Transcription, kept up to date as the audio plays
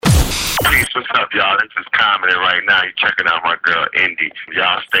Peace, what's up, y'all? This is commenting right now. You're checking out my girl, Indy.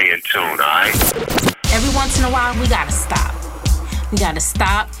 Y'all stay in tune, alright? Every once in a while, we gotta stop. We gotta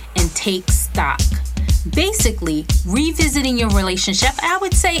stop and take stock. Basically, revisiting your relationship, I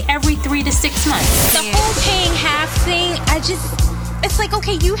would say every 3 to 6 months. The whole paying half thing, it's like,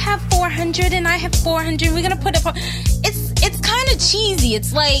 okay, you have 400 and I have 400. We're gonna put it. It's kind of cheesy.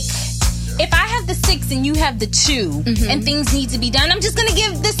 It's like, if I have the 6 and you have the 2, and things need to be done, I'm just gonna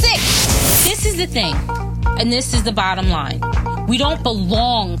give the 6. This is the thing, and this is the bottom line. We don't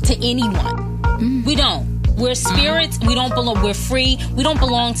belong to anyone. We don't. We're spirits. We don't belong. We're free. We don't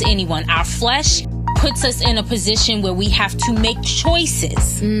belong to anyone. Our flesh puts us in a position where we have to make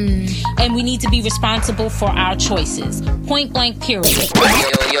choices. And we need to be responsible for our choices. Point blank, period.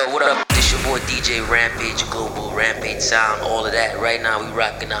 Yo, what up? This your boy DJ Rampage, Global Rampage Sound, all of that. Right now we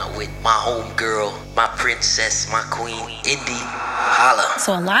rocking out with my homegirl, my princess, my queen, Indy. Holla.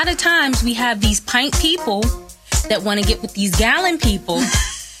 So a lot of times we have these pint people that want to get with these gallon people,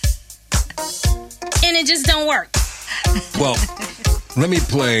 and it just don't work. Well, let me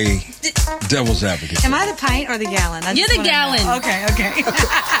play devil's advocate. Am I the pint or the gallon? You're the gallon. Okay.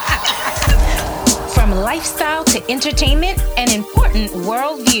 From lifestyle to entertainment and important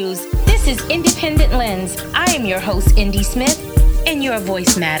world views, this is Independent Lens. I am your host, Indy Smith, and your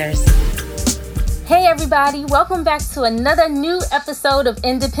voice matters. Hey everybody, welcome back to another new episode of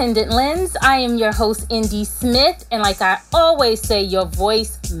Independent Lens. I am your host, Indy Smith, and like I always say, your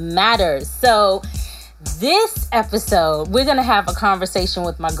voice matters. So this episode, we're going to have a conversation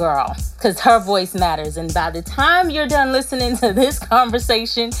with my girl because her voice matters. And by the time you're done listening to this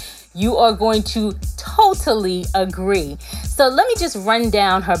conversation, you are going to totally agree. So let me just run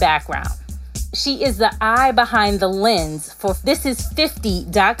down her background. She is the eye behind the lens for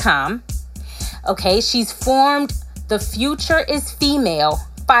thisis50.com. Okay, she's formed the Future is Female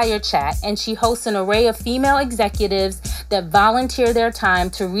Fire Chat, and she hosts an array of female executives that volunteer their time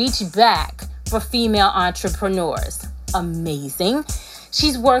to reach back for female entrepreneurs. Amazing.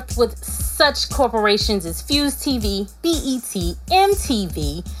 She's worked with such corporations as Fuse TV, BET,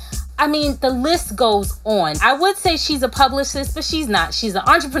 MTV. I mean, the list goes on. I would say she's a publicist, but she's not. She's an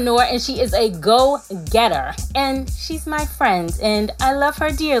entrepreneur and she is a go-getter. And she's my friend and I love her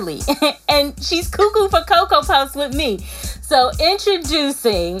dearly. And she's cuckoo for Cocoa Puffs with me. So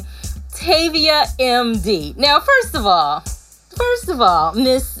introducing Tavia MD. Now, first of all,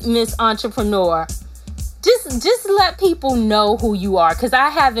 Miss Entrepreneur, just let people know who you are, because I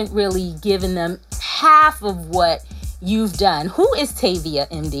haven't really given them half of what you've done. Who is Tavia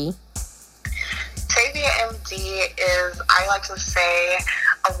MD? Tavia MD is, I like to say,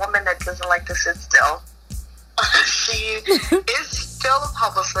 a woman that doesn't like to sit still. She is still a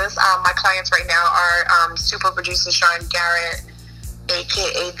publicist. My clients right now are super producer Sean Garrett,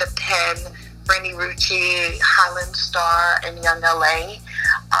 aka The Pen, Brandy Rucci, Highland Star, and Young LA.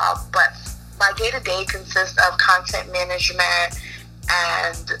 But my day-to-day consists of content management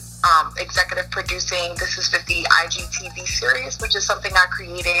and executive producing This Is 50 IGTV series, which is something I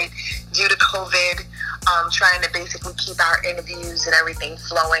created due to COVID, trying to basically keep our interviews and everything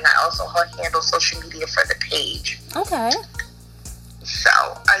flowing. I also handle social media for the page. Okay. So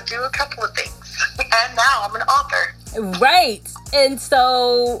I do a couple of things. And now I'm an author. Right. And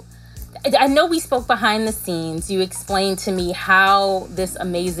so I know we spoke behind the scenes. You explained to me how this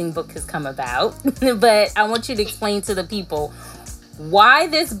amazing book has come about. But I want you to explain to the people, why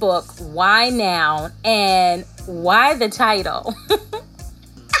this book, why now, and why the title?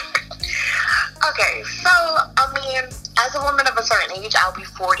 Okay, so, I mean, as a woman of a certain age, I'll be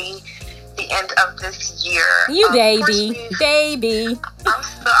 40 the end of this year. You baby. I'm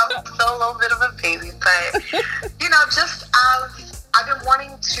still a little bit of a baby, but, just I've been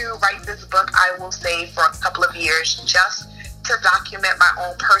wanting to write this book, I will say, for a couple of years, just to document my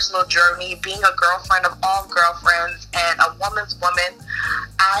own personal journey, being a girlfriend of all girlfriends and a woman's woman.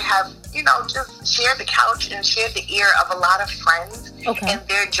 I have, just shared the couch and shared the ear of a lot of friends and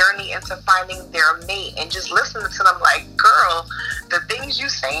their journey into finding their mate, and just listening to them like, girl, the things you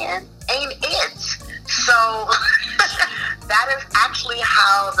saying ain't it. So that is actually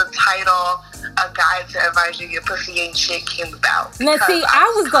how the title, A Guide to Advise You Your Pussy Ain't Shit, came about. Now see,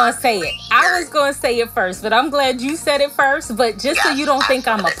 I was going to say it. I was going to say it first, but I'm glad you said it first. But just so you don't think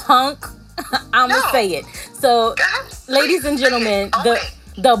I'm a punk, I'm going to say it. So, ladies and gentlemen,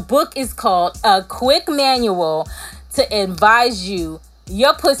 the book is called A Quick Manual to Advise You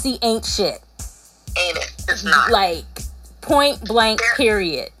Your Pussy Ain't Shit. Ain't it? It's not. Like, point blank,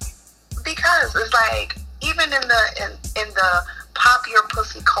 period. Because it's like, even in the pop your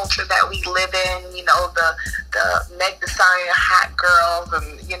pussy culture that we live in, you know, the Meg Thee Stallion hot girls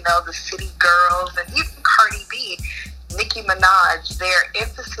and, you know, the city girls and even Cardi B, Nicki Minaj, their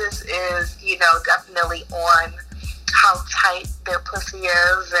emphasis is, you know, definitely on how tight their pussy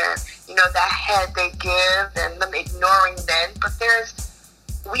is and, you know, that head they give and them ignoring men. But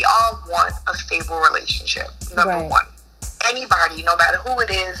we all want a stable relationship, number one. Anybody, no matter who it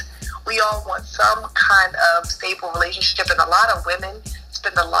is, we all want some kind of stable relationship. And a lot of women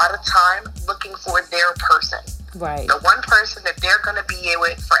spend a lot of time looking for their person. Right. The one person that they're going to be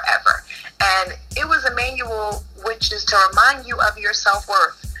with forever. And it was a manual which is to remind you of your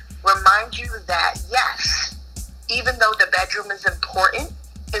self-worth. Remind you that, yes, even though the bedroom is important,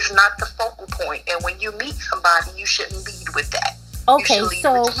 it's not the focal point. And when you meet somebody, you shouldn't lead with that. Okay, you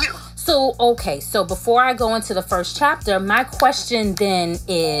should lead with you. So before I go into the first chapter, my question then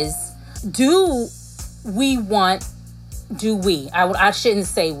is, do we, I shouldn't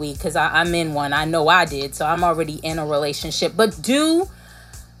say we, because I'm in one. I know I did, so I'm already in a relationship. But do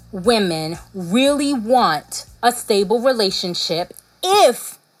women really want a stable relationship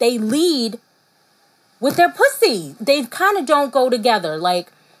if they lead with their pussy? They kind of don't go together.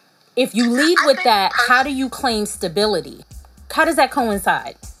 Like, if you lead with that, how do you claim stability? How does that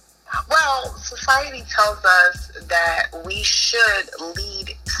coincide? Well, society tells us that we should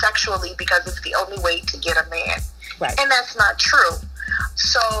lead sexually because it's the only way to get a man. Right. And that's not true.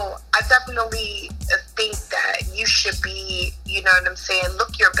 So I definitely think that you should be, you know what I'm saying,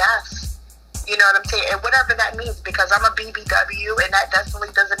 look your best. You know what I'm saying? And whatever that means, because I'm a BBW, and that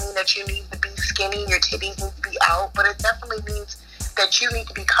definitely doesn't mean that you need to be skinny, your titties need to be out, but it definitely means that you need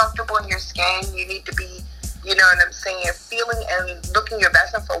to be comfortable in your skin. You need to be, you know what I'm saying, feeling and looking your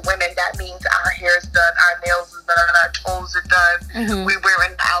best. And for women, that means our hair is done, our nails are done, our toes are done. Mm-hmm. We wear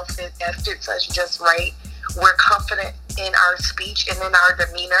an outfit that fits us just right. We're confident in our speech and in our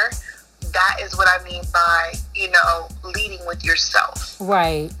demeanor. That is what I mean by, you know, leading with yourself.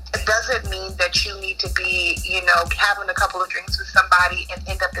 Right. It doesn't mean that you need to be, you know, having a couple of drinks with somebody and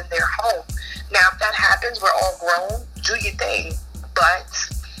end up in their home. Now, if that happens, we're all grown, do your thing. But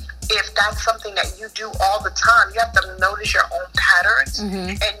if that's something that you do all the time, you have to notice your own patterns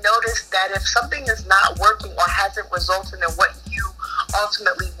and notice that if something is not working or hasn't resulted in what you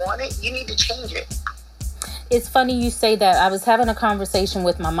ultimately wanted, you need to change it. It's funny you say that. I was having a conversation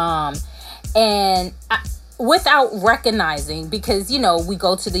with my mom, and without recognizing, because, you know, we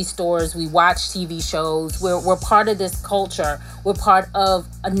go to these stores, we watch TV shows, we're part of this culture, we're part of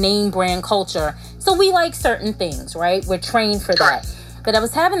a name brand culture, so we like certain things, right? We're trained for that. But I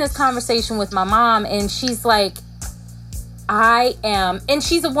was having this conversation with my mom, and she's like, and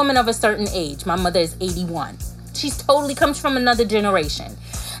she's a woman of a certain age. My mother is 81. She's totally comes from another generation.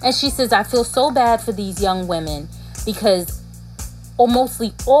 And she says, I feel so bad for these young women because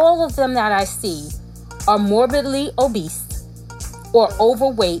mostly all of them that I see are morbidly obese or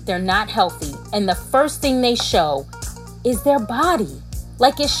overweight. They're not healthy. And the first thing they show is their body.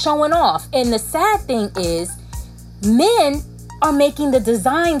 Like, it's showing off. And the sad thing is, men are making the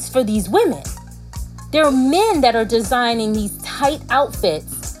designs for these women. There are men that are designing these tight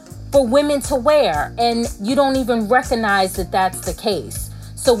outfits for women to wear. And you don't even recognize that that's the case.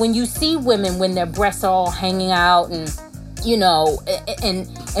 So when you see women, when their breasts are all hanging out and, you know, and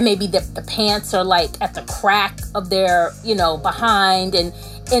maybe the pants are like at the crack of their, you know, behind, and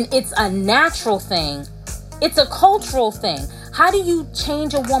it's a natural thing. It's a cultural thing. How do you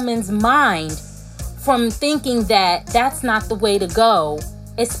change a woman's mind from thinking that that's not the way to go,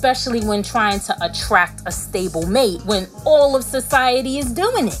 especially when trying to attract a stable mate, when all of society is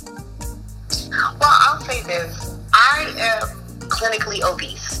doing it? Well, I'll say this. I am clinically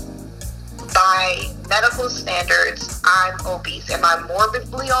obese. By medical standards, I'm obese. Am I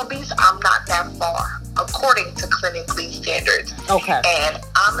morbidly obese? I'm not that far, according to clinically standards. Okay. And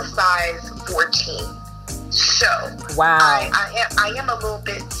I'm a size 14. So, wow. I am a little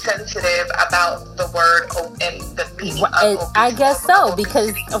bit sensitive about the word and the meaning of obese. I guess so,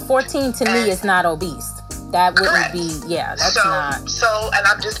 because a 14 to me is not obese. That wouldn't be, that's not. So, and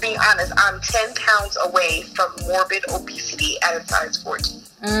I'm just being honest, I'm 10 pounds away from morbid obesity at a size 14.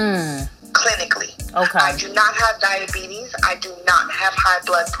 Clinically. Okay. I do not have diabetes. I do not have high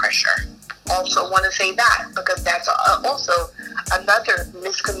blood pressure. Also want to say that, because that's also another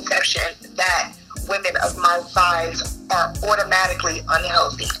misconception, that women of my size are automatically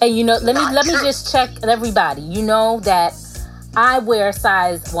unhealthy. And you know, let me just check everybody. You know that I wear a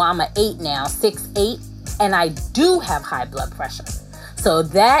size, well, I'm an 8 now, 6'8", and I do have high blood pressure. So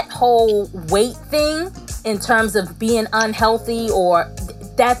that whole weight thing, in terms of being unhealthy, or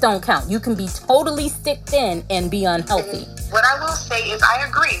that don't count. You can be totally stick thin and be unhealthy. what I will say is I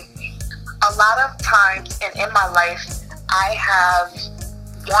agree. A lot of times, and in my life, I have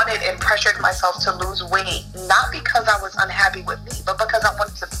wanted and pressured myself to lose weight, not because I was unhappy with me, but because I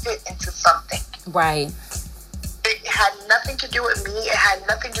wanted to fit into something. Right. It had nothing to do with me. It had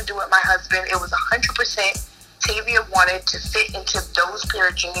nothing to do with my husband. It was 100% Tavia wanted to fit into those pair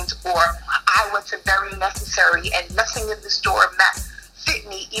of jeans, or I was very necessary and nothing in the store fit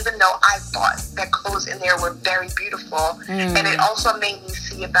me, even though I thought that clothes in there were very beautiful. And it also made me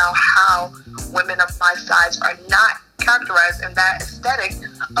see about how women of my size are not characterized in that aesthetic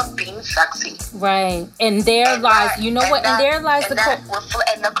of being sexy. Right. And there lies, you know what? And there lies and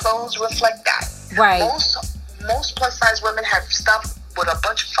the clothes reflect that. Right. Most plus size women have stuff with a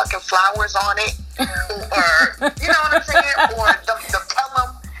bunch of fucking flowers on it, or you know what I'm saying? Or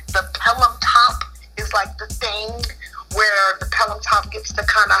the Pelham top is like the thing where the Pelham top gets to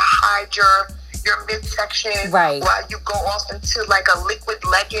kind of hide your midsection, right? While you go off into like a liquid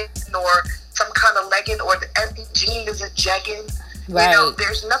legging or some kind of legging, or every jean is a jegging. Right. You know,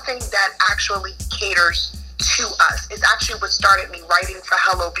 there's nothing that actually caters to us. It's actually what started me writing for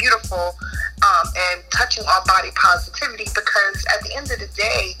Hello Beautiful, and touching on body positivity, because at the end of the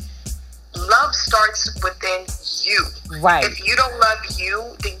day, love starts within you. Right. If you don't love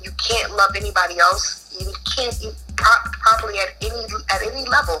you, then you can't love anybody else. You can't properly at any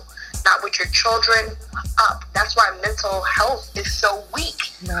level. Not with your children up. That's why mental health is so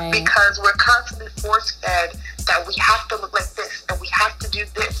weak. Right. Because we're constantly force fed that we have to look like this and we have to do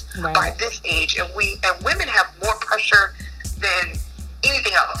this by this age, and women have more pressure than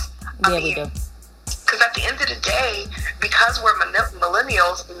anything else. We do. Because at the end of the day, because we're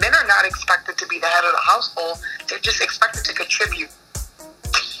millennials, men are not expected to be the head of the household. They're just expected to contribute.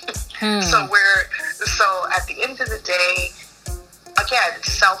 So at the end of the day, again,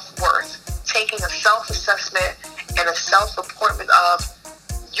 self-worth, taking a self-assessment and a self-appointment of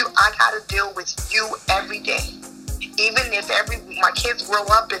I gotta deal with you every day. Even if my kids grow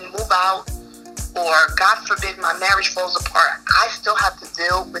up and move out, or God forbid my marriage falls apart, I still have to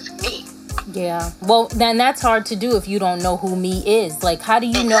deal with me. Yeah. Well, then that's hard to do if you don't know who me is. Like, how do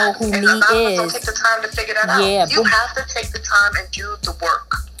you know who me is? A lot of us don't take the time to figure that out. You have to take the time and do the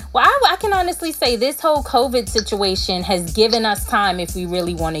work. Well, I can honestly say this whole COVID situation has given us time if we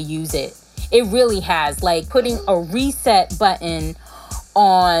really want to use it. It really has. Like, putting a reset button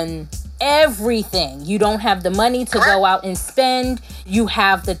on everything. You don't have the money to go out and spend. You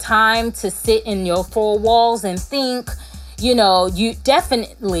have the time to sit in your four walls and think. You know, you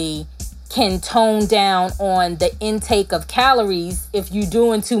definitely can tone down on the intake of calories if you're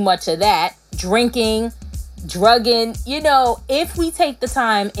doing too much of that. Drinking, drugging, you know, if we take the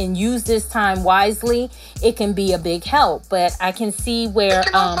time and use this time wisely, it can be a big help. But I can see where it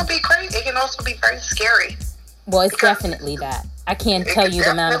can also be crazy. It can also be very scary. Well, it's definitely that. I can't tell you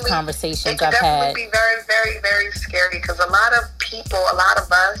the amount of conversations I've had. It can definitely be very, very, very scary, because a lot of people, a lot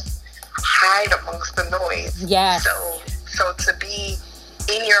of us hide amongst the noise. Yes. So to be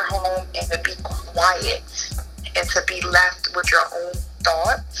in your home and to be quiet and to be left with your own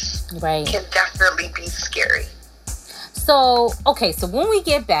thoughts, right, can definitely be scary. So when we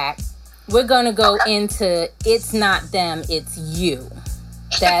get back, we're going to go into It's Not Them, It's You.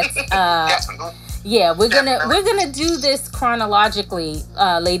 That's yeah, we're gonna do this chronologically,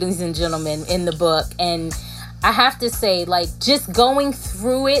 ladies and gentlemen, in the book. And I have to say, like, just going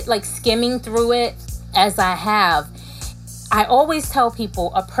through it, like skimming through it as I have, I always tell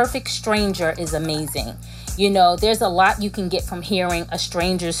people a perfect stranger is amazing. You know, there's a lot you can get from hearing a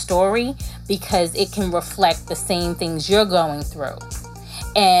stranger's story, because it can reflect the same things you're going through.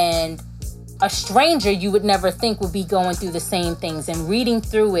 And a stranger you would never think would be going through the same things. And reading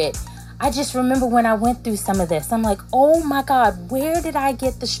through it, I just remember when I went through some of this, I'm like, oh my God, where did I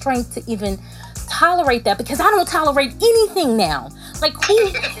get the strength to even tolerate that? Because I don't tolerate anything now. Like,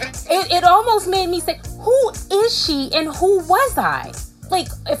 it almost made me say, who is she and who was I? Like,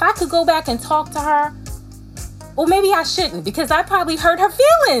 if I could go back and talk to her, well, maybe I shouldn't, because I probably hurt her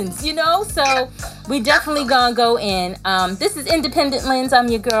feelings, you know? So we definitely gonna go in. This is Independent Lens. I'm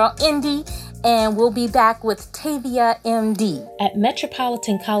your girl, Indy. And we'll be back with Tavia, MD. At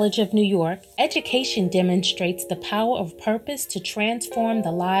Metropolitan College of New York, education demonstrates the power of purpose to transform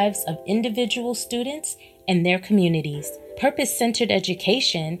the lives of individual students and their communities. Purpose-centered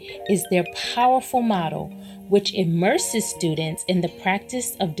education is their powerful model, which immerses students in the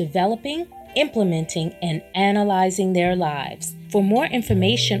practice of developing, implementing, and analyzing their lives. For more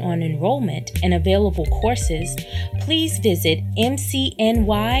information on enrollment and available courses, please visit mcny.edu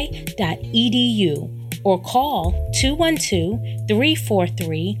or call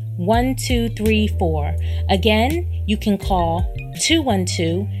 212-343-1234. Again, you can call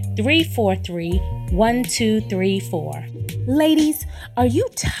 212-343-1234. Ladies, are you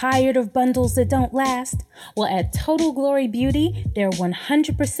tired of bundles that don't last? Well, at Total Glory Beauty, their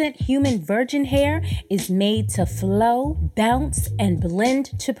 100% human virgin hair is made to flow, bounce, and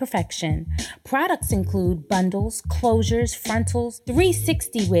blend to perfection. Products include bundles, closures, frontals,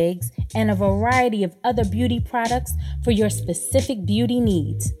 360 wigs, and a variety of other beauty products for your specific beauty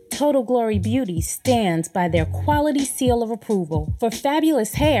needs. Total Glory Beauty stands by their quality seal of approval. For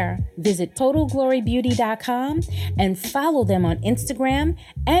fabulous hair, visit TotalGloryBeauty.com and follow them on Instagram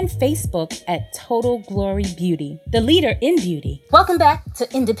and Facebook at Total Glory Beauty, the leader in beauty. Welcome back to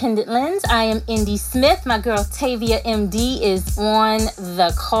Independent Lens. I am Indy Smith. My girl Tavia MD is on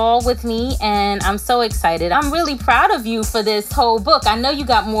the call with me, and I'm so excited. I'm really proud of you for this whole book. I know you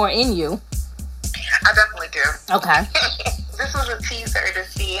got more in you. I definitely do. Okay. This was a teaser to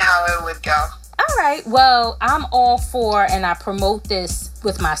see how it would go. All right. Well, I'm all for, and I promote this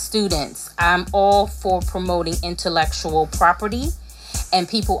with my students, I'm all for promoting intellectual property and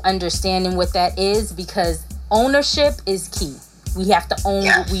people understanding what that is, because ownership is key. We have to own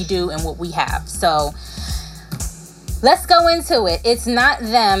what we do and what we have. So let's go into it. It's not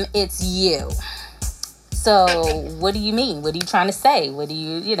them, it's you. So what do you mean? What are you trying to say? What do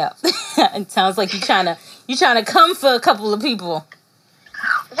you it sounds like you're trying to come for a couple of people.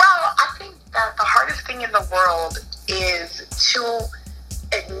 Well, I think that the hardest thing in the world is to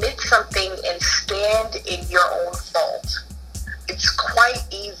admit something and stand in your own fault. It's quite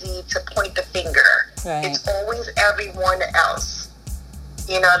easy to point the finger. Right. It's always everyone else.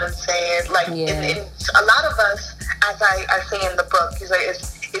 You know what I'm saying? Like, and a lot of us, as I say in the book,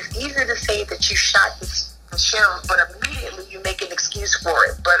 it's easy to say that you shot the sheriff, but immediately you make an excuse for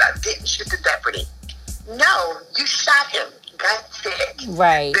it. But I didn't shoot the deputy. No, you shot him. That's it.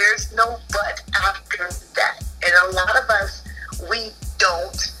 Right. There's no but after that. And a lot of us, we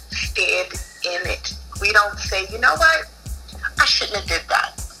don't stand in it. We don't say, you know what? I shouldn't have did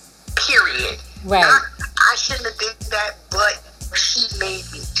that. Period. Right. I shouldn't have did that, but she made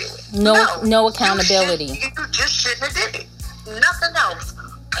me do it. No accountability. You just shouldn't have did it. Nothing else.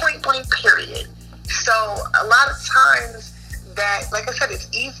 Point blank, period. So a lot of times that, like I said, it's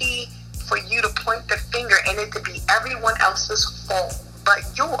easy for you to point the finger and it to be everyone else's fault but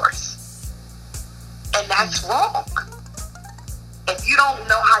yours. And that's wrong. If you don't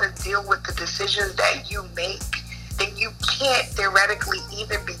know how to deal with the decisions that you make, then you can't theoretically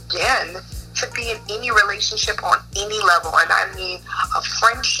even begin to be in any relationship on any level. And I mean a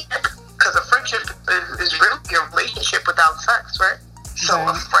friendship, because a friendship is really a relationship without sex, right? So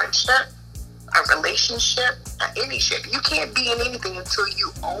a friendship, a relationship, any ship. You can't be in anything until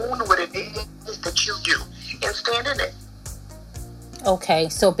you own what it is that you do and stand in it. Okay,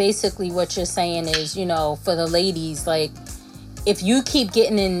 so basically what you're saying is, for the ladies, like, if you keep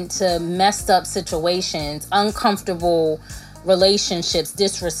getting into messed up situations, uncomfortable relationships,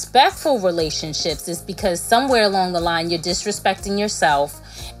 disrespectful relationships, it's because somewhere along the line you're disrespecting yourself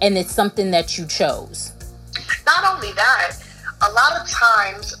and it's something that you chose. Not only that, a lot of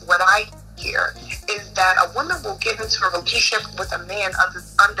times what I hear is that a woman will get into a relationship with a man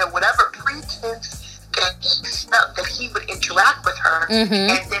under whatever pretense that he would interact with her, and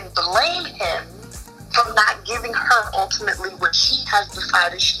then blame him for not giving her ultimately what she has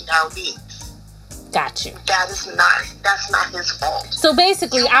decided she now needs. Got you. That's not his fault. So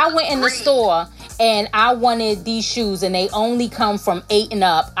basically, I went in the store and I wanted these shoes and they only come from 8 and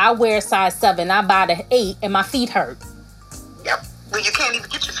up. I wear a size 7. I buy the 8 and my feet hurt. Yep. Well, you can't even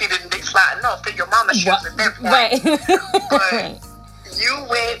get your feet in. They sliding off. They're your mama's shoes at that point. Right. But you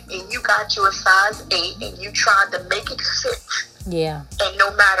went and you got you a size 8 and you tried to make it fit. Yeah. And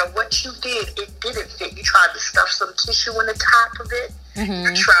no matter what you did, it didn't fit. You tried to stuff some tissue in the top of it.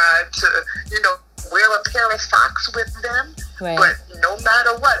 You tried to, wear a pair of socks with them. Right. But no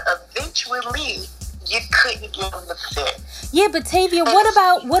matter what, eventually you couldn't get them to fit. Yeah, but Tavia,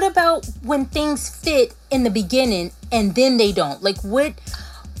 what about when things fit in the beginning and then they don't? Like, what?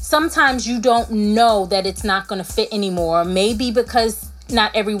 Sometimes you don't know that it's not going to fit anymore. Maybe because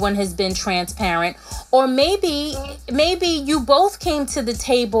not everyone has been transparent, or maybe you both came to the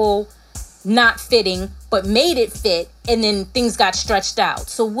table not fitting but made it fit, and then things got stretched out.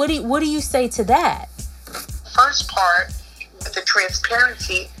 So what do you say to that? First part, with the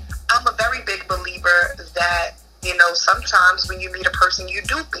transparency, I'm a very big believer that, sometimes when you meet a person, you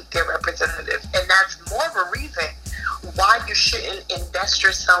do meet their representative. And that's more of a reason why you shouldn't invest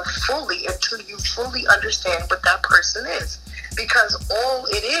yourself fully until you fully understand what that person is. Because all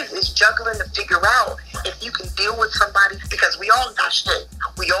it is juggling to figure out if you can deal with somebody, because we all got shit.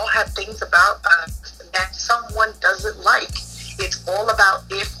 We all have things about us that someone doesn't like. It's all about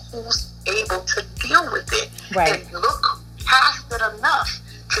who's able to deal with it. Right. And look past it enough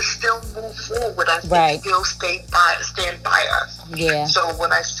to still move forward with us Right. and still stand by us. Yeah. So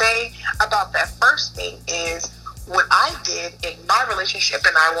when I say about that first thing is what I did in my relationship,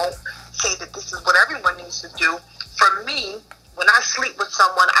 and I won't say that this is what everyone needs to do. For me, when I sleep with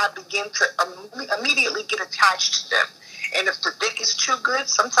someone, I begin to immediately get attached to them. And if the dick is too good,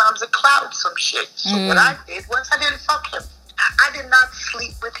 sometimes it clouds some shit. So what I did was I didn't fuck him. I did not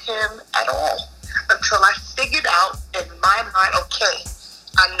sleep with him at all until I figured out in my mind, okay,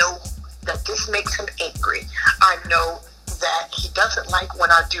 I know that this makes him angry. I know that he doesn't like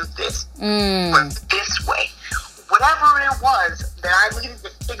when I do this, but this way. Whatever it was that I needed to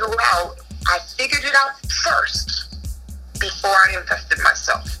figure out, I figured it out first before I invested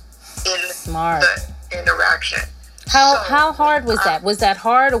myself in the interaction. How hard was that? Was that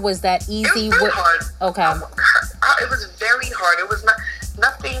hard or was that easy? It was very hard. Okay. It was very hard. It was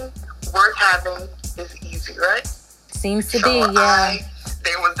nothing worth having is easy, right? Seems to be, yeah.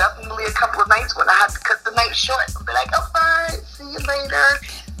 There was definitely a couple of nights when I had to cut the night short and be like, oh, bye, see you later.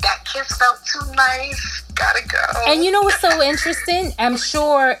 That kiss felt too nice. Gotta go. And you know what's so interesting? I'm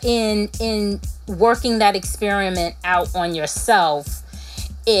sure in working that experiment out on yourself,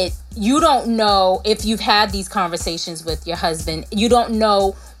 you don't know if you've had these conversations with your husband. You don't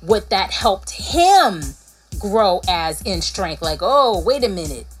know what that helped him grow as in strength. Like, oh, wait a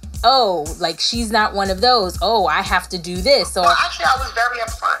minute. Oh, like she's not one of those. Oh, I have to do this. Or well, actually, I was very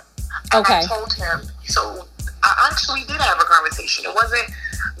upfront. And okay. I told him. So I actually did have a conversation. It wasn't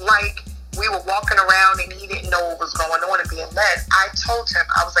like we were walking around and he didn't know what was going on and being led. I told him,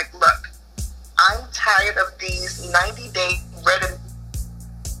 I was like, look, I'm tired of these 90-day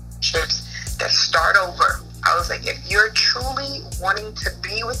relationships that start over. I was like, if you're truly wanting to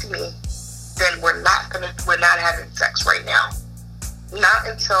be with me, then we're not having sex right now. Not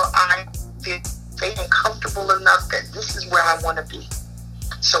until I feel safe and comfortable enough that this is where I want to be.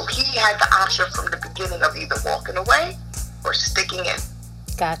 So he had the option from the beginning of either walking away or sticking in.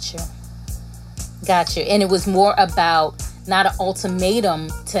 Got you. And it was more about not an ultimatum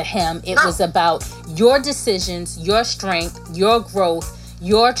to him. It was about your decisions, your strength, your growth,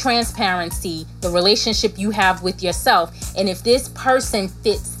 your transparency, the relationship you have with yourself. And if this person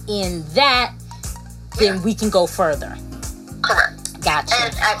fits in that, then we can go further. Correct. Gotcha.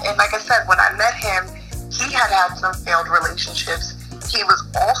 And like I said, when I met him, he had some failed relationships. He was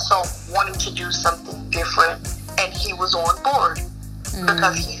also wanting to do something different, and he was on board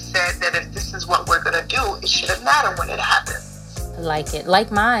because he said that if this is what we're going to do, it shouldn't matter when it happens. Like it.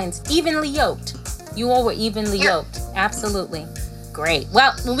 Like mine's. Evenly yoked. You all were evenly yoked. Absolutely. Great.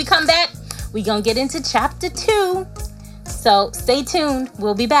 Well, when we come back, we're going to get into chapter 2. So stay tuned.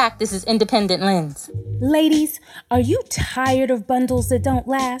 We'll be back. This is Independent Lens. Ladies, are you tired of bundles that don't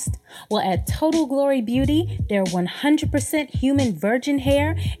last? Well, at Total Glory Beauty, their 100% human virgin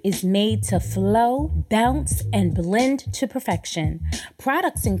hair is made to flow, bounce, and blend to perfection.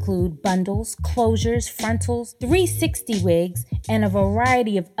 Products include bundles, closures, frontals, 360 wigs, and a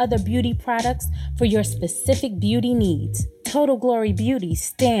variety of other beauty products for your specific beauty needs. Total Glory Beauty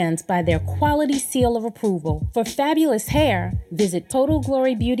stands by their quality seal of approval. For fabulous hair, visit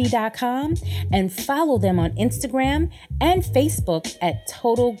TotalGloryBeauty.com and follow them on Instagram and Facebook at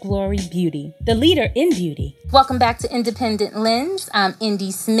Total Glory Beauty, the leader in beauty. Welcome back to Independent Lens. I'm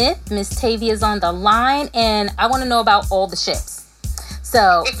Indy Smith. Miss Tavia's on the line, and I want to know about all the ships.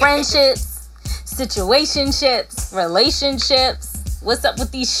 So, friendships, situationships, relationships. What's up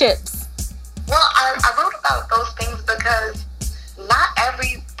with these ships? Well, I wrote about those things because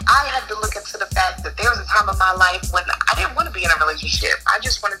I had to look into the fact that there was a time in my life when I didn't want to be in a relationship. I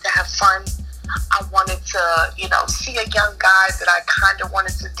just wanted to have fun. I wanted to, see a young guy that I kind of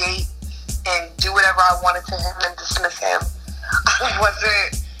wanted to date and do whatever I wanted to him and dismiss him. I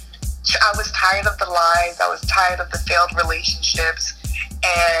was tired of the lies. I was tired of the failed relationships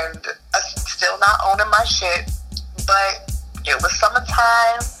and still not owning my shit. But it was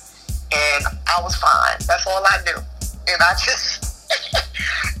summertime and I was fine. That's all I knew. And I just,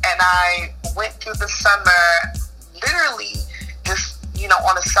 and I went through the summer literally just,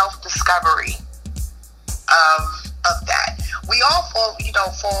 on a self-discovery of that. We all fall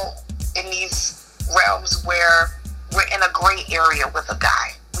in these realms where we're in a gray area with a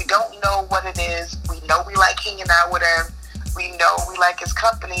guy. We don't know what it is. We know we like hanging out with him. We know we like his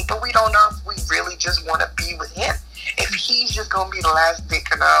company, but we don't know if we really just want to be with him. If he's just going to be the last dick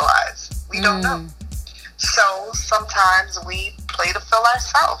in our lives. We don't know. So sometimes we play to feel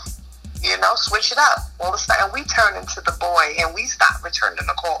ourselves. You know, switch it up. All of a sudden, we turn into the boy and we stop returning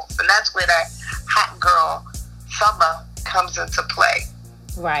the calls. And that's where that hot girl Summer comes into play.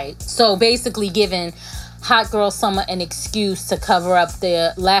 Right. So basically giving hot girl Summer an excuse to cover up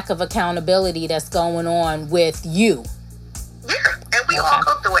the lack of accountability that's going on with you. Yeah, and we all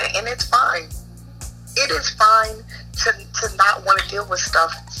go through it, and it's fine. It is fine to not want to deal with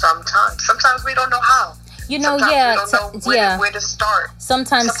stuff sometimes. Sometimes we don't know how. You know, sometimes we don't know where to start.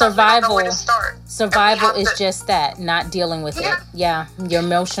 Sometimes survival is just that, not dealing with it. Yeah, your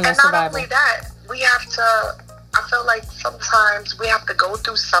emotional and not survival. Only that, we have to, I feel like sometimes we have to go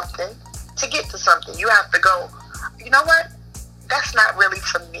through something to get to something. You have to go, you know what? That's not really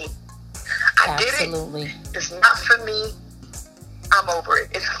for me. I did it. It's not for me. I'm over it.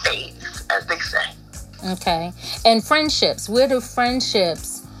 It fades, as they say. Okay. And friendships. Where do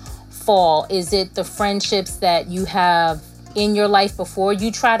friendships fall? Is it the friendships that you have in your life before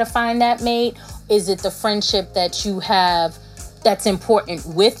you try to find that mate? Is it the friendship that you have that's important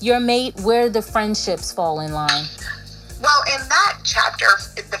with your mate? Where do the friendships fall in line? Well, in that chapter,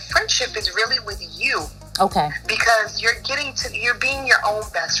 the friendship is really with you. Okay. Because you're being your own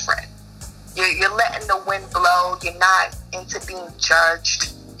best friend. You're letting the wind blow. You're not into being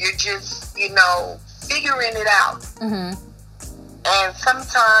judged. You're just, figuring it out. Mm-hmm. And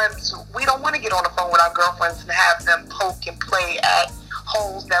sometimes we don't want to get on the phone with our girlfriends and have them poke and play at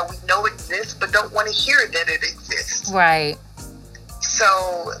holes that we know exist, but don't want to hear that it exists. Right.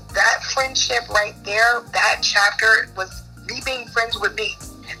 So that friendship right there, that chapter was me being friends with me.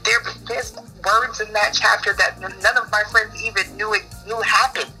 There's words in that chapter that none of my friends even knew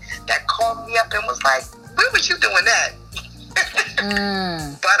happened, that called me up and was like, "Where was you doing that?"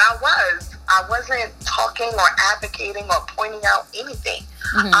 But I wasn't talking or advocating or pointing out anything.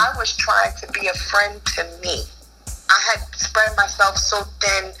 Mm-hmm. I was trying to be a friend to me. I had spread myself so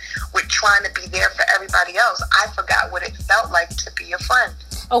thin with trying to be there for everybody else. I forgot what it felt like to be a friend.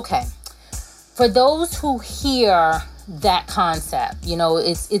 Okay. For those who hear that concept,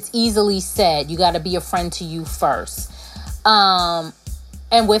 it's easily said, you got to be a friend to you first.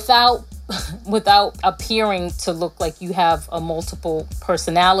 And without appearing to look like you have a multiple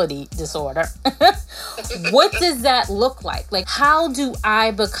personality disorder, what does that look like? Like, how do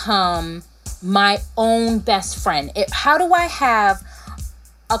I become my own best friend? How do I have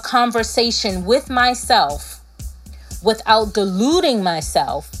a conversation with myself without deluding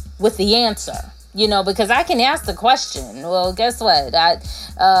myself with the answer? Because I can ask the question. Well, guess what?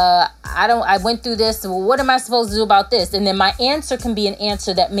 I went through this. Well, what am I supposed to do about this? And then my answer can be an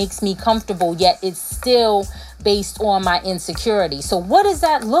answer that makes me comfortable, yet it's still based on my insecurity. So what does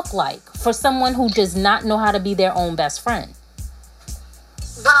that look like for someone who does not know how to be their own best friend?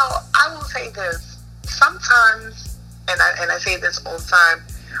 Well, I will say this. Sometimes, and I say this all the time,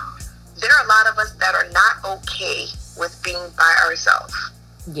 there are a lot of us that are not okay with being by ourselves.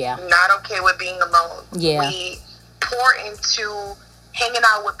 Yeah. Not okay with being alone. Yeah. We pour into hanging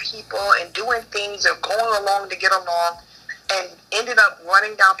out with people and doing things or going along to get along and ended up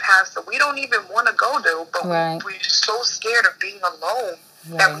running down paths that we don't even want to go to, but we're so scared of being alone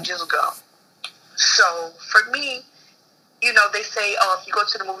that we just go. So for me, they say, if you go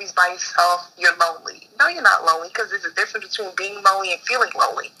to the movies by yourself, you're lonely. No, you're not lonely, because there's a difference between being lonely and feeling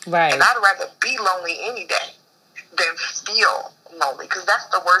lonely. Right. And I'd rather be lonely any day than feel lonely, because that's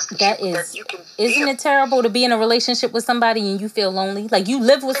the worst that you can feel. Isn't it terrible to be in a relationship with somebody and you feel lonely? Like, you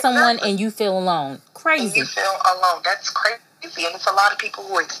live with someone and you feel alone. Crazy. And you feel alone. That's crazy. And it's a lot of people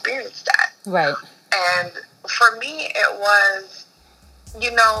who experience that. Right. And for me, it was,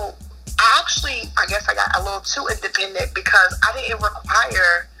 I guess I got a little too independent, because I didn't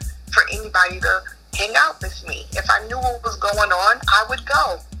require for anybody to hang out with me. If I knew what was going on, I would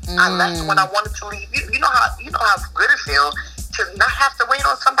go. I left when I wanted to leave. You know how good it feels to not have to wait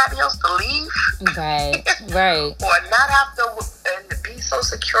on somebody else to leave. Right. Or not have to be so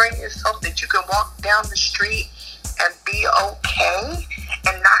secure in yourself that you can walk down the street and be okay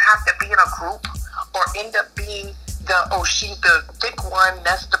and not have to be in a group or end up being she's the thick one,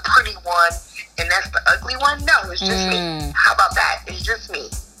 that's the pretty one, and that's the ugly one. No, it's just me. How about that? It's just me.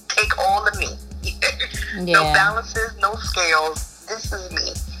 Take all of me. No balances, no scales. This is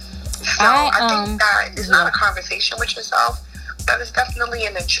me. So I think that it's not a conversation with yourself, but it's definitely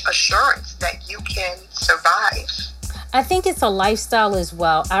an assurance that you can survive. I think it's a lifestyle as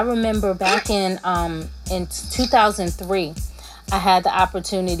well. I remember back in 2003, I had the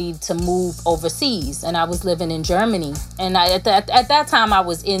opportunity to move overseas, and I was living in Germany. And at that time, I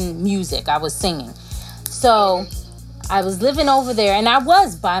was in music. I was singing. So I was living over there, and I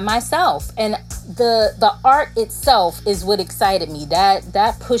was by myself. And the art itself is what excited me.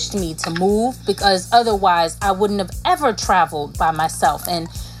 That pushed me to move, because otherwise I wouldn't have ever traveled by myself. And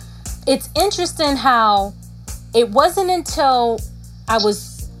it's interesting how it wasn't until I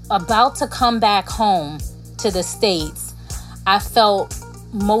was about to come back home to the States I felt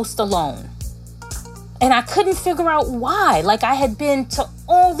most alone. And I couldn't figure out why. Like, I had been to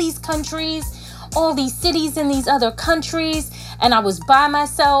all these countries, all these cities in these other countries, and I was by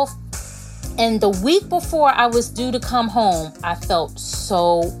myself. And the week before I was due to come home, I felt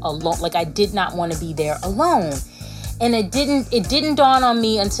so alone. Like, I did not want to be there alone. And it didn't dawn on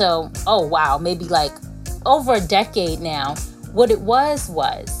me until, oh wow, maybe like over a decade now. What it was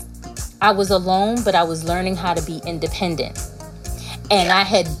I was alone, but I was learning how to be independent. And I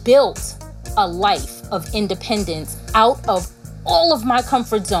had built a life of independence out of all of my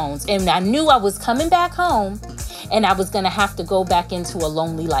comfort zones. And I knew I was coming back home and I was going to have to go back into a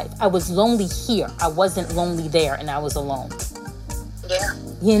lonely life. I was lonely here. I wasn't lonely there, and I was alone. Yeah.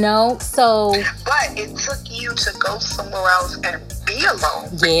 You know, so. But it took you to go somewhere else and be alone.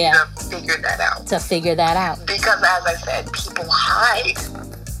 Yeah. To figure that out. Because as I said, people hide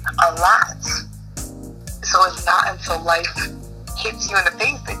a lot. So it's not until life hits you in the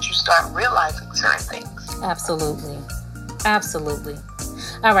face that you start realizing certain things. Absolutely.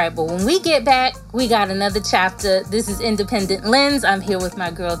 All right, but when we get back, we got another chapter. This is Independent Lens. I'm here with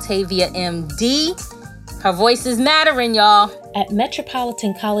my girl Tavia MD. Her voice is mattering, y'all. At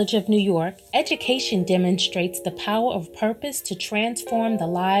Metropolitan College of New York, education demonstrates the power of purpose to transform the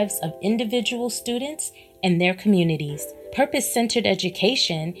lives of individual students and their communities. Purpose-centered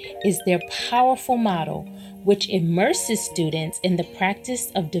education is their powerful model, which immerses students in the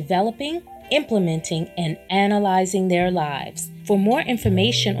practice of developing, implementing, and analyzing their lives. For more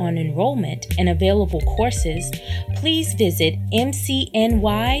information on enrollment and available courses, please visit mcny.edu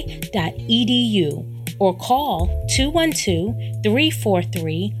or call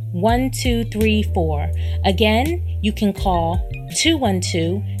 212-343-1234. Again, you can call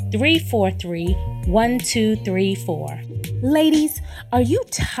 212-343-1234. Ladies, are you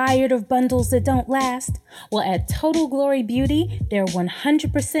tired of bundles that don't last? Well, at Total Glory Beauty, their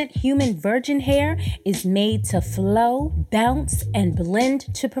 100% human virgin hair is made to flow, bounce, and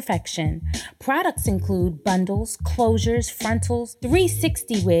blend to perfection. Products include bundles, closures, frontals,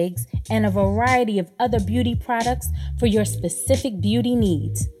 360 wigs, and a variety of other beauty products for your specific beauty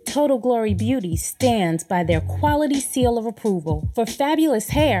needs. Total Glory Beauty stands by their quality seal of approval. For fabulous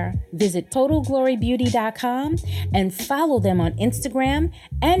hair, visit TotalGloryBeauty.com and follow them on Instagram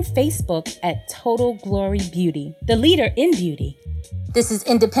and Facebook at Total Glory Beauty, the leader in beauty. This is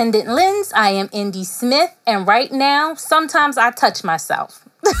Independent Lens. I am Indy Smith, and right now, sometimes I touch myself.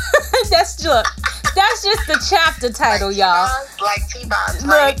 That's just the chapter title, y'all. Like T-Boz.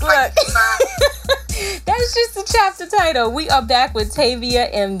 Look. That's just the chapter title. We are back with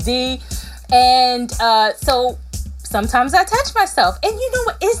Tavia MD. And so sometimes I touch myself. And you know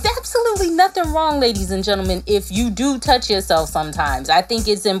what? There's absolutely nothing wrong, ladies and gentlemen, if you do touch yourself sometimes. I think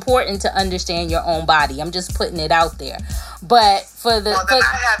it's important to understand your own body. I'm just putting it out there. But then I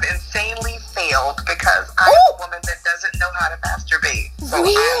have insanely failed because I'm a woman that doesn't know how to masturbate. So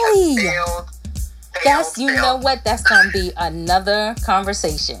really? I have failed. You know what? That's going to be another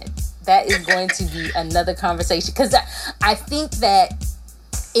conversation. That is going to be another conversation. Because I think that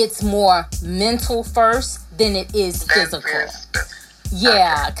it's more mental first than it is physical.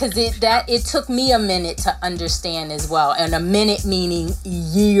 Yeah, because it took me a minute to understand as well. And a minute meaning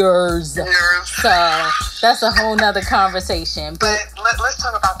years. So that's a whole nother conversation. But let's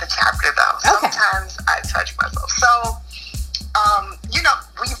talk about the chapter though. Okay. Sometimes I touch myself. So,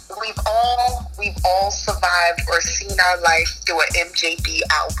 we've all survived or seen our life through an MJB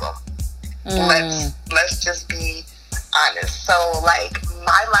album. Let's just be honest. So like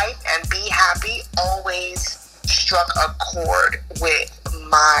My Life and Be Happy always struck a chord with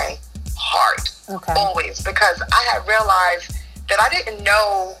my heart. Okay. Always, because I had realized that I didn't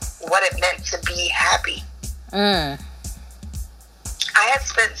know what it meant to be happy. I had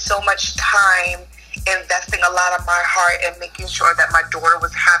spent so much time investing a lot of my heart in making sure that my daughter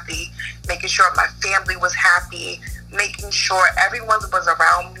was happy, making sure my family was happy, making sure everyone was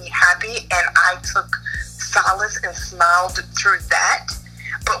around me happy, and I took solace and smiled through that.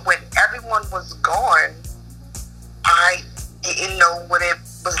 But when everyone was gone, I didn't know what it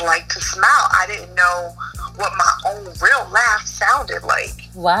was like to smile. I didn't know what my own real laugh sounded like.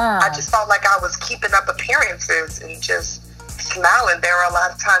 Wow. I just felt like I was keeping up appearances and just smiling. There were a lot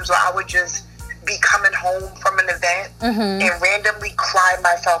of times where I would just be coming home from an event and randomly cry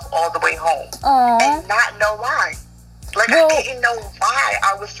myself all the way home and not know why. Like, I didn't know why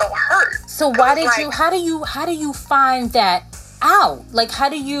I was so hurt. So why did you, how do you find that out? Like, how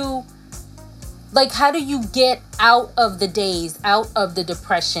do you get out of the daze, out of the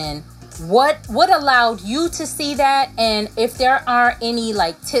depression? What allowed you to see that? And if there are any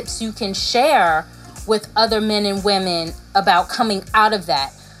like tips you can share with other men and women about coming out of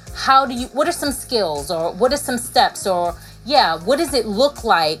that, what are some skills, or what are some steps, or what does it look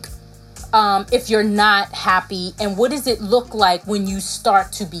like if you're not happy, and what does it look like when you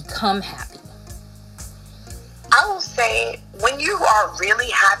start to become happy? I will say, when you are really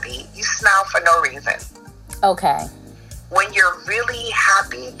happy, you smile for no reason. Okay. When you're really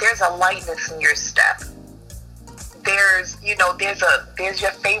happy, there's a lightness in your step. There's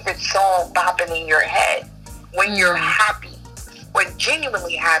your favorite song bopping in your head. When you're happy, when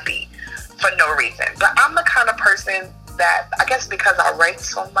genuinely happy for no reason. But I'm the kind of person that, I guess because I write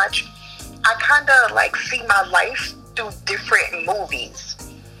so much, I kind of like see my life through different movies.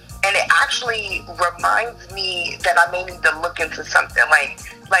 And it actually reminds me that I may need to look into something.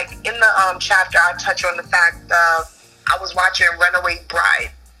 Like in the chapter, I touch on the fact I was watching Runaway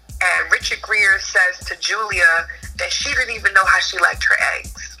Bride, and Richard Gere says to Julia that she didn't even know how she liked her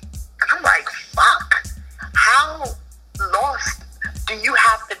eggs. And I'm like, fuck, how lost do you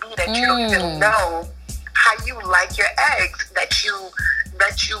have to be that you don't even know how you like your eggs, that you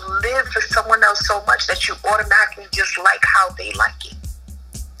live for someone else so much that you automatically just like how they like it.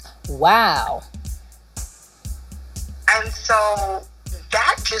 Wow. And so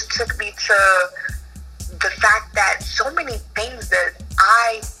that just took me to the fact that so many things that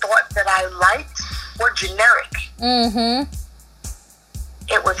I thought that I liked were generic. Mm-hmm.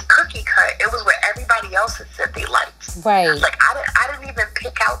 It was cookie cut. It was what everybody else had said they liked. Right. Like, I didn't even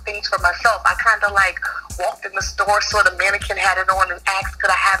pick out things for myself. I kind of like walked in the store, saw the mannequin had it on, and asked, could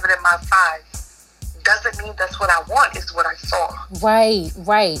I have it in my size? Doesn't mean that's what I want. It's what I saw.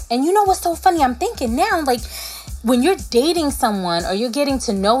 Right. And you know what's so funny? I'm thinking now, like, when you're dating someone or you're getting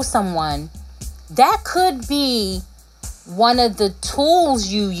to know someone, that could be one of the tools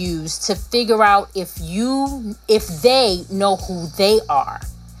you use to figure out if they know who they are.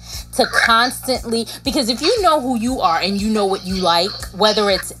 To constantly, because if you know who you are and you know what you like, whether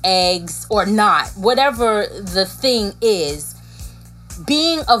it's eggs or not, whatever the thing is,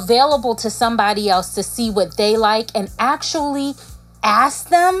 being available to somebody else to see what they like and actually ask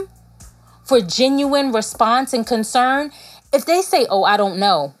them for genuine response and concern. If they say, oh, I don't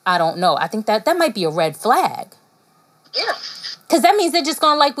know, I think that might be a red flag. Yeah. Because that means they're just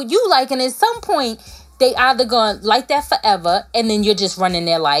going to like what you like. And at some point, they either going to like that forever and then you're just running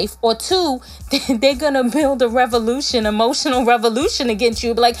their life. Or two, they're going to build a revolution, emotional revolution against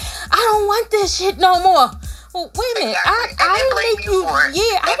you. Be like, I don't want this shit no more. Well, wait a minute. Exactly. I didn't make you.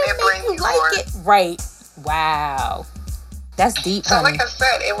 I didn't make you like it. Right. Wow. That's deep, So honey. like I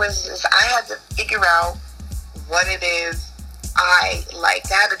said, I had to figure out what it is I like.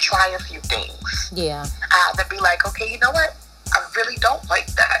 I had to try a few things. Yeah. I had to be like, okay, you know what? I really don't like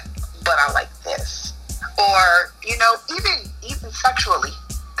that, but I like this. Or, even sexually.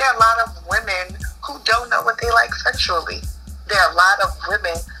 There are a lot of women who don't know what they like sexually. There are a lot of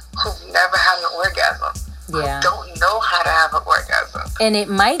women who've never had an orgasm. Yeah. Who don't know how to have an orgasm. And it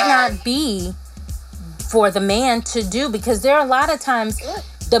might not be for the man to do, because there are a lot of times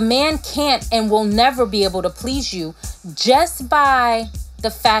the man can't and will never be able to please you just by the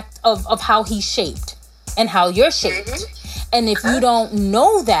fact of how he's shaped and how you're shaped. Mm-hmm. And if you don't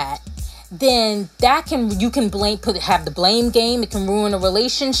know that, then you can have the blame game. It can ruin a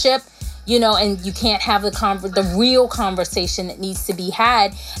relationship, and you can't have the real conversation that needs to be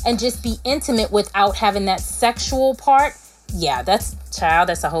had and just be intimate without having that sexual part. Yeah, that's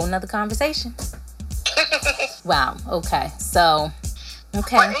a whole nother conversation. Wow. Okay. So,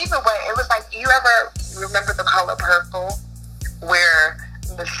 okay. But either way, it was like, you ever remember The Color Purple, where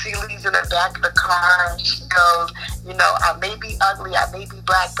the Celi's in the back of the car and she goes, I may be ugly, I may be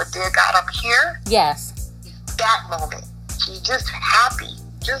black, but dear God, I'm here? Yes. That moment. She's just happy.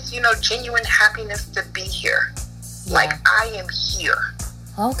 Just, genuine happiness to be here. Yeah. Like, I am here.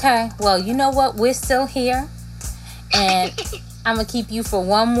 Okay. Well, you know what? We're still here. And I'm going to keep you for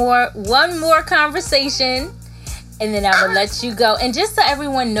one more conversation. And then I will let you go. And just so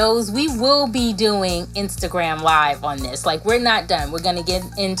everyone knows, we will be doing Instagram Live on this. Like, we're not done. We're going to get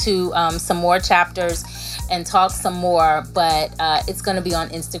into some more chapters and talk some more. But it's going to be on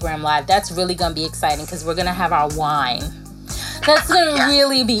Instagram Live. That's really going to be exciting because we're going to have our wine. That's going to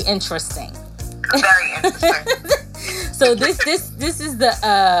really be interesting. Very interesting. So this is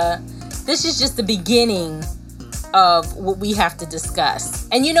just the beginning of what we have to discuss.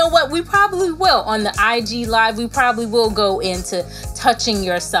 And you know what? We probably will on the IG Live. We probably will go into touching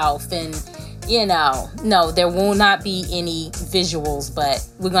yourself and, no, there will not be any visuals, but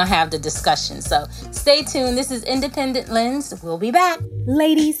we're going to have the discussion. So stay tuned. This is Independent Lens. We'll be back.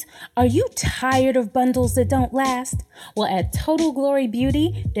 Ladies, are you tired of bundles that don't last? Well, at Total Glory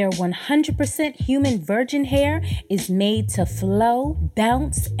Beauty, their 100% human virgin hair is made to flow,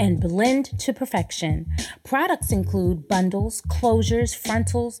 bounce, and blend to perfection. Products include bundles, closures,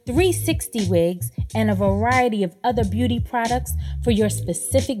 frontals, 360 wigs, and a variety of other beauty products for your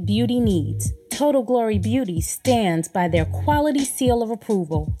specific beauty needs. Total Glory Beauty stands by their quality seal of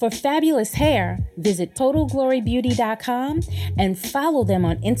approval. For fabulous hair, visit TotalGloryBeauty.com and follow them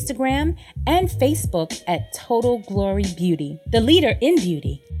on Instagram and Facebook at Total Glory Beauty, the leader in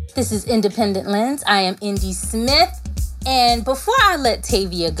beauty. This is Independent Lens. I am Indy Smith. And before I let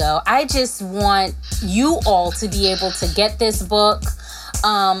Tavia go, I just want you all to be able to get this book.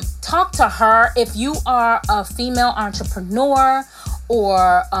 Talk to her. If you are a female entrepreneur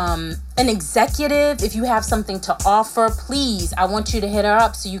or an executive, if you have something to offer, please, I want you to hit her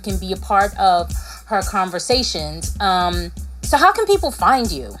up so you can be a part of her conversations. So how can people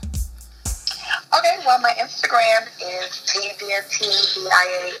find you? Okay, well, my Instagram is Tavia,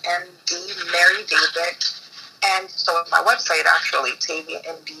 TAVIAMD, Mary David. And so it's my website, actually,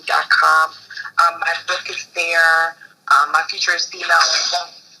 TaviaMD.com. My book is there. My Future is Female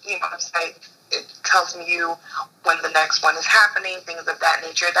website. It tells you when the next one is happening, things of that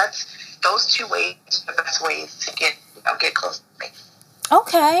nature. Those two ways are the best ways to get close to me.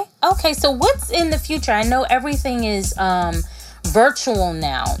 Okay. So what's in the future? I know everything is virtual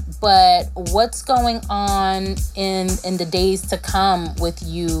now, but what's going on in the days to come with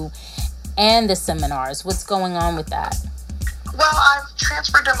you and the seminars? What's going on with that? Well, I've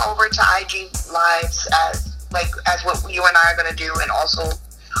transferred them over to IG Lives as what you and I are going to do, and also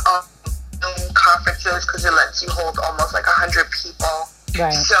Zoom conferences, because it lets you hold almost 100 people.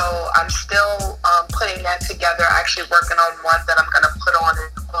 Right. So I'm still putting that together. Actually working on one that I'm going to put on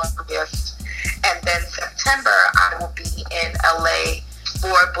in August, and then September I will be in LA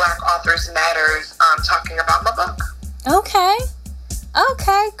for Black Authors Matters, talking about my book.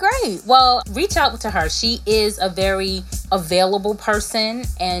 Okay, great. Well, reach out to her. She is a very available person,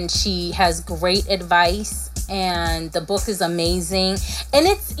 and she has great advice, and the book is amazing. And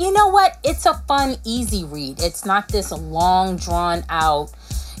it's, you know what? It's a fun, easy read. It's not this long, drawn out,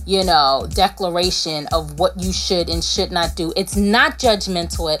 declaration of what you should and should not do. It's not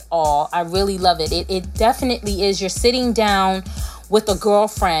judgmental at all. I really love it. It definitely is. You're sitting down with a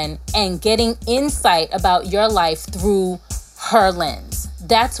girlfriend and getting insight about your life through her lens.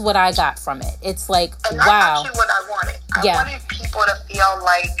 That's what I got from it. It's like, and that's wow. actually what I wanted. I wanted people to feel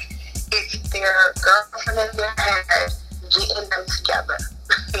like it's their girlfriend in their head getting them together.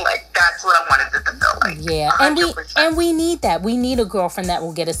 That's what I wanted it to feel like. Yeah, 100%. and we need that. We need a girlfriend that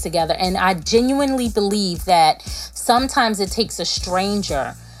will get us together. And I genuinely believe that sometimes it takes a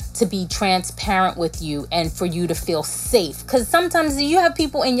stranger to be transparent with you and for you to feel safe. Because sometimes you have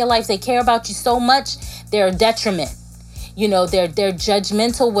people in your life, they care about you so much, they're a detriment. They're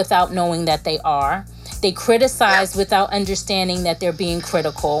judgmental without knowing that they are. They criticize without understanding that they're being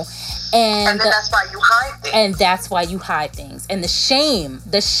critical. And then that's why you hide things. And that's why you hide things. And the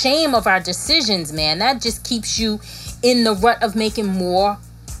shame of our decisions, man, that just keeps you in the rut of making more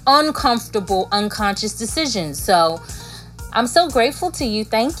uncomfortable, unconscious decisions. So I'm so grateful to you.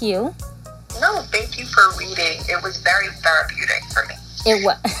 Thank you. No, thank you for reading. It was very therapeutic for me. It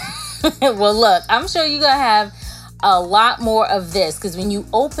was. Well, look, I'm sure you're going to have a lot more of this, because when you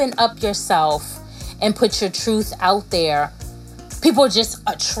open up yourself and put your truth out there, people are just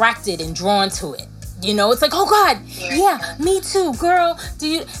attracted and drawn to it. It's like, oh God, yeah, me too, girl. Do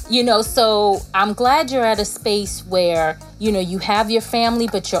you, so I'm glad you're at a space where, you have your family,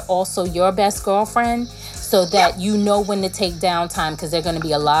 but you're also your best girlfriend, so that you know when to take downtime, because there are going to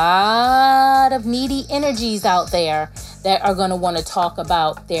be a lot of needy energies out there that are going to want to talk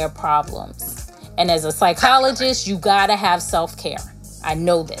about their problems. And as a psychologist, you got to have self-care. I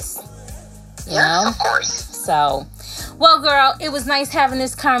know this. You know? Of course. So, well, girl, it was nice having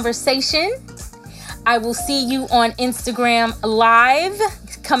this conversation. I will see you on Instagram Live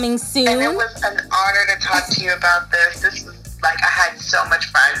coming soon. And it was an honor to talk to you about this. This was I had so much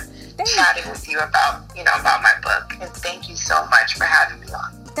fun chatting with you about my book. And thank you so much for having me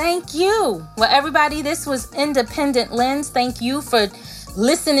on. Thank you. Well, everybody, this was Independent Lens. Thank you for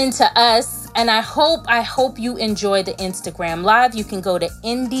listening to us. And I hope you enjoy the Instagram Live. You can go to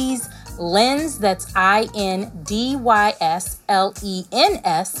Indies Lens, that's INDYSLENS,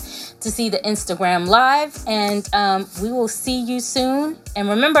 to see the Instagram live. And we will see you soon. And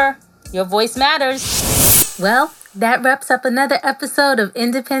remember, your voice matters. Well, that wraps up another episode of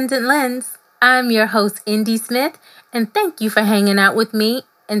Independent Lens. I'm your host, Indy Smith, and thank you for hanging out with me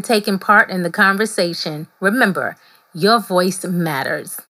and taking part in the conversation. Remember, your voice matters.